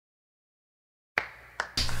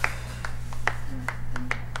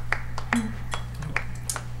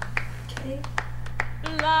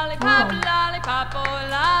lollipop, lollipop, oh,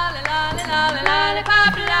 lolly, lolly, lolly,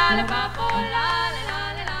 lollipop, lollipop, oh, lolly,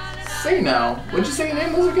 lolly, lolly. Say now, what'd you say your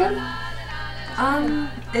name was again?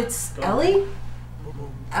 It's Ellie.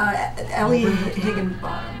 Ellie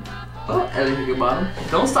Higginbottom. Oh, Ellie Higginbottom.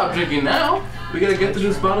 Don't stop drinking now. We gotta get through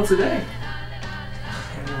this bottle today.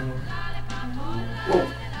 Whoa.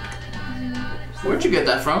 Where'd you get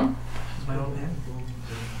that from? My old man.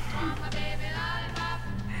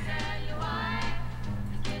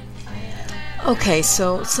 Okay,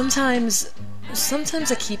 so sometimes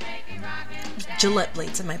I keep Gillette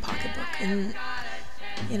blades in my pocketbook, and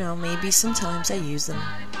you know, maybe sometimes I use them.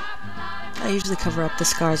 I usually cover up the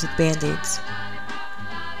scars with band-aids.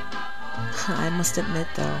 I must admit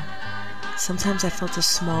though, sometimes I felt a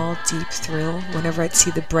small, deep thrill whenever I'd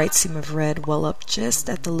see the bright seam of red well up just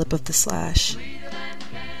at the lip of the slash.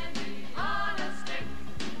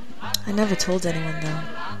 I never told anyone though.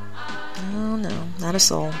 Oh no, not a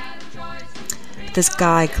soul. But this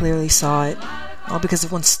guy clearly saw it, all because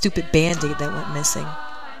of one stupid band-aid that went missing.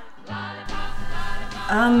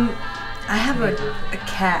 I have a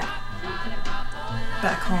cat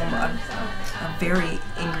back home, a very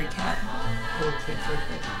angry cat.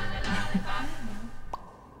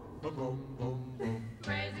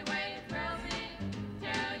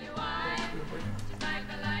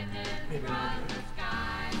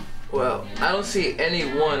 Well, I don't see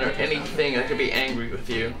anyone or anything that could be angry with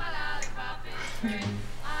you.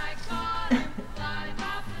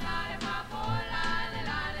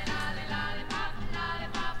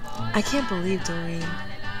 I can't believe, Doreen.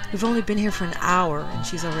 We've only been here for an hour and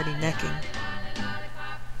she's already necking.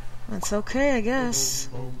 That's okay, I guess.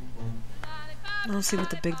 I don't see what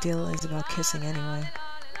the big deal is about kissing anyway.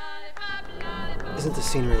 Isn't the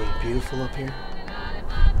scenery beautiful up here?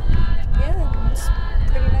 Yeah, it's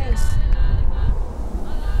pretty nice.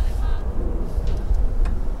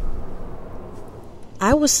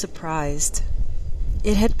 I was surprised.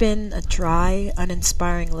 It had been a dry,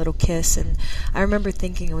 uninspiring little kiss, and I remember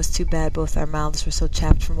thinking it was too bad both our mouths were so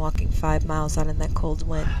chapped from walking 5 miles out in that cold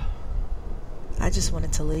wind. I just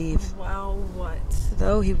wanted to leave. Wow, what?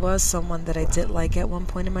 Though he was someone that I did like at one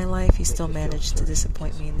point in my life, he still managed to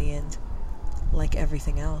disappoint me in the end. Like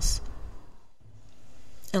everything else.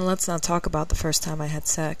 And let's not talk about the first time I had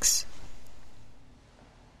sex.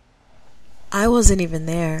 I wasn't even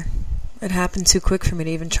there. It happened too quick for me to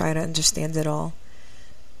even try to understand it all.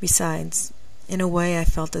 Besides, in a way I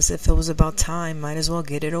felt as if it was about time, might as well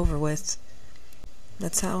get it over with.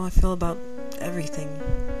 That's how I feel about everything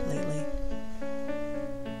lately.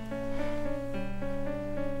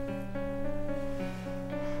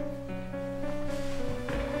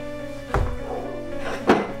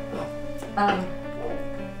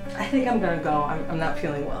 I think I'm gonna go. I'm not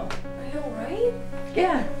feeling well. Are you alright?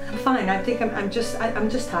 Yeah, I'm fine. I think I'm just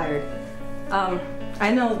tired.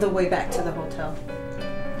 I know the way back to the hotel.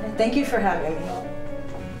 Thank you for having me.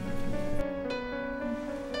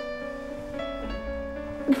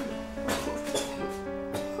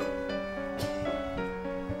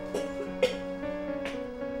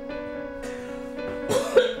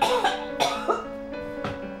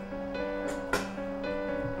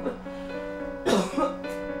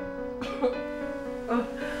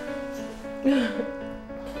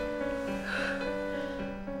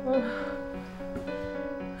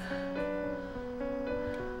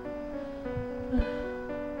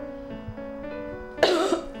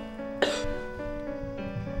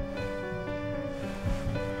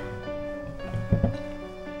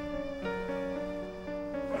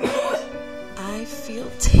 I feel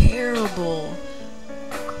terrible.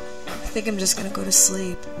 I think I'm just gonna go to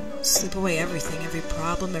sleep. Sleep away everything, every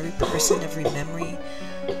problem, every person, every memory.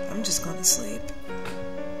 I'm just gonna sleep.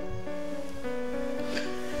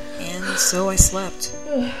 And so I slept.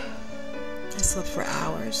 I slept for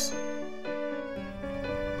hours.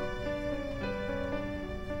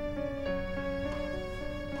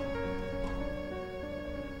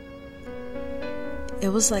 It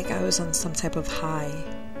was like I was on some type of high.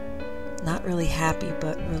 Not really happy,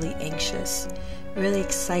 but really anxious. Really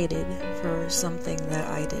excited for something that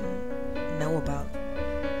I didn't know about.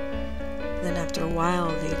 Then after a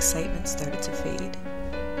while, the excitement started to fade.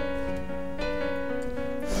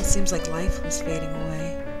 It seems like life was fading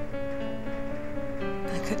away.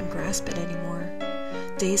 I couldn't grasp it anymore.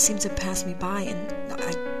 Days seemed to pass me by, and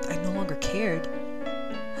I no longer cared.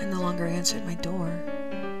 I no longer answered my door.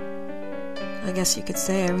 I guess you could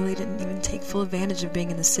say I really didn't even take full advantage of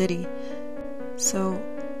being in the city. So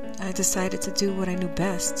I decided to do what I knew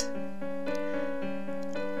best.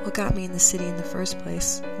 What got me in the city in the first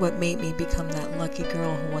place? What made me become that lucky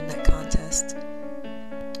girl who won that contest?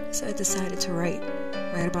 So I decided to write.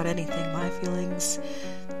 Write about anything, my feelings,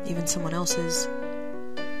 even someone else's.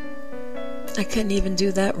 I couldn't even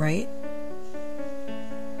do that right.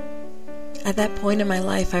 At that point in my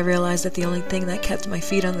life, I realized that the only thing that kept my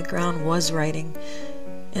feet on the ground was writing,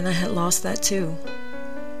 and I had lost that too.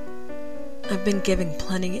 I've been given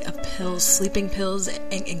plenty of pills, sleeping pills,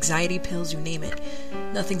 anxiety pills, you name it.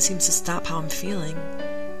 Nothing seems to stop how I'm feeling.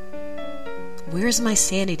 Where's my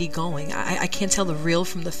sanity going? I can't tell the real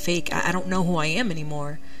from the fake. I don't know who I am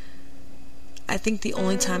anymore. I think the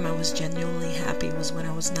only time I was genuinely happy was when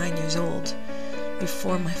I was 9 years old,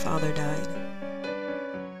 before my father died.